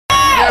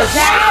A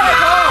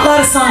lot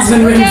of songs have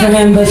been written for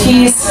him, but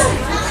he's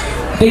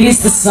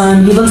biggest the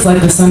sun. He looks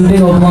like the sun, big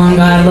old blonde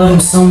guy. I love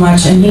him so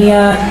much, and he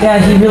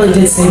really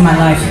did save my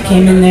life. He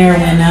came in there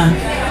when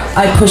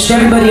I pushed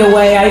everybody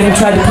away. I even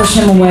tried to push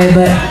him away,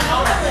 but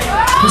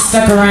he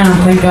stuck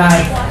around. Thank God.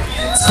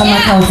 It's called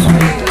My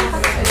California.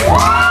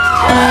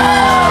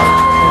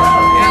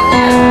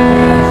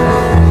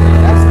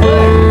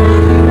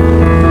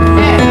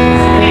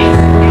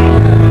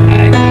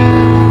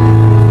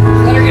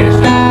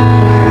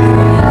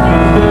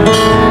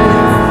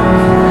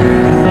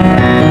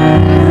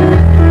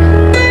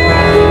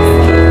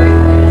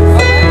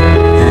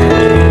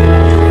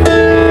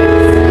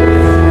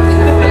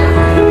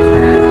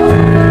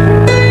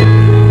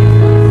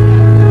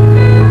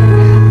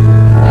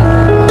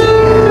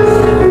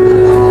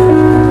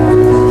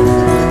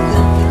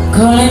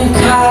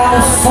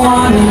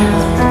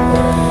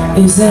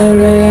 Is there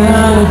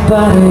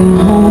anybody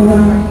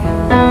home?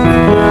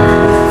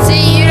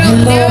 See, you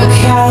don't Hello,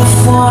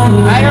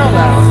 California. I don't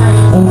know.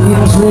 Oh, you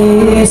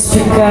please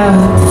pick up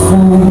the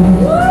phone.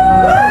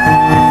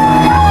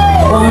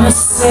 Wanna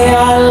say I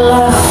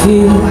love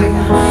you,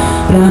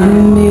 but I'm a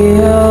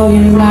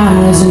million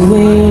miles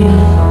away.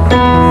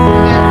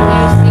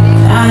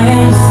 I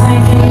am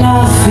thinking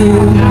of you.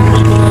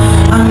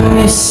 I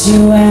miss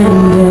you and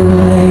LA.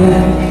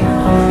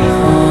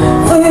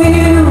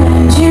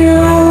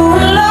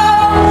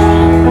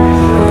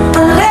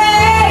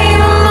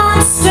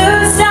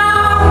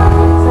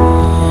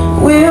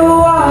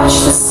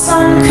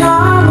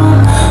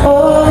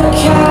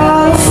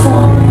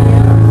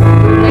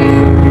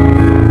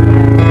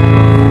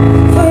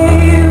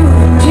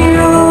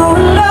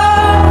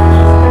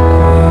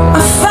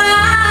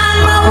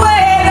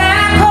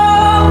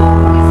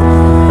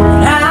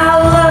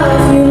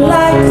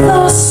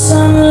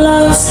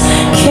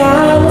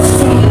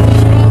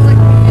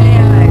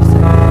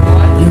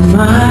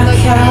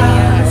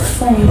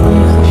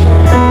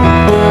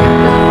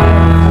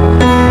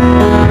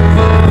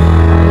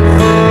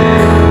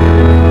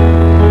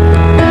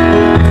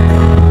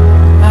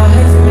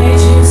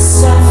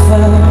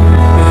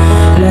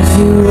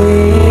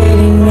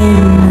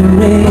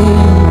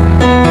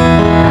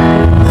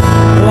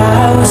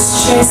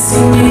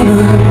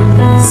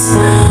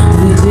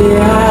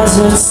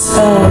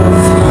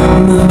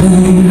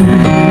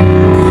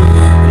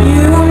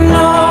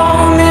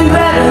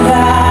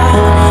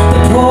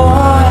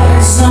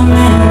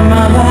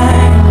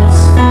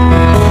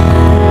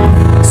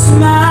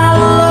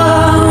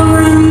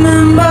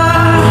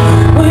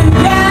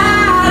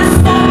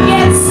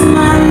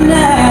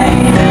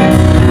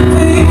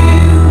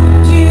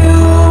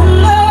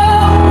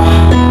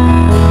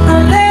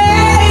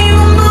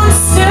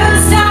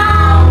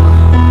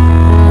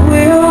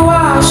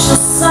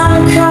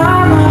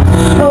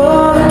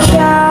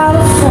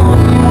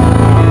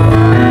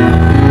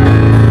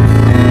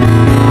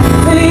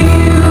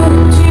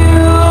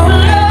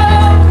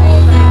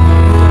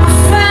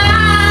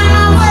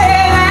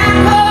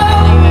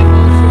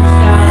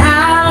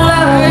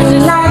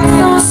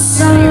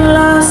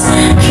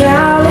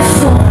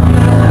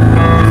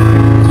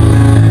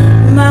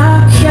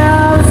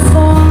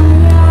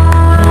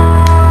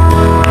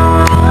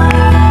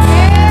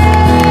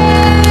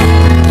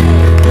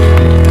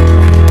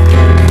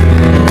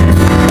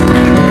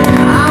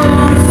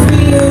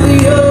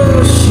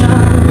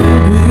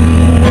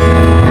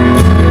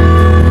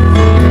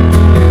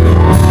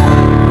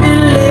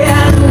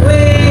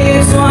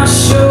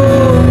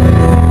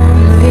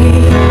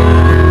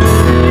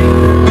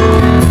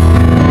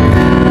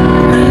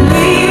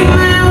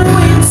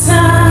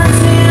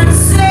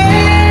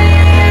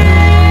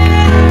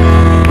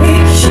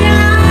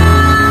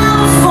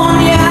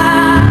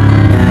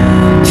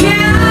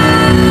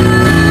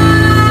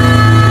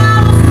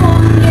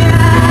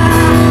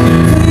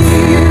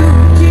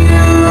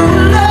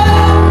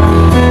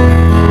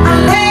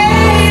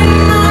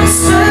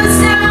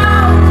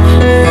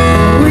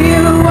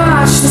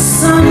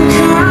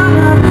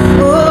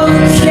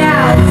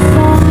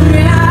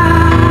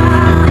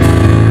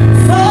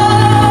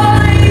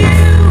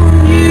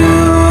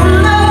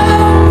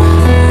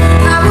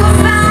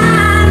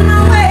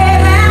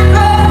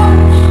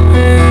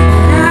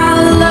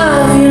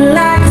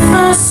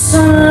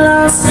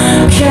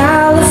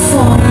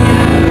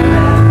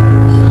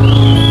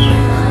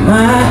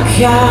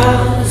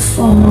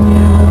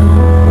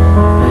 California.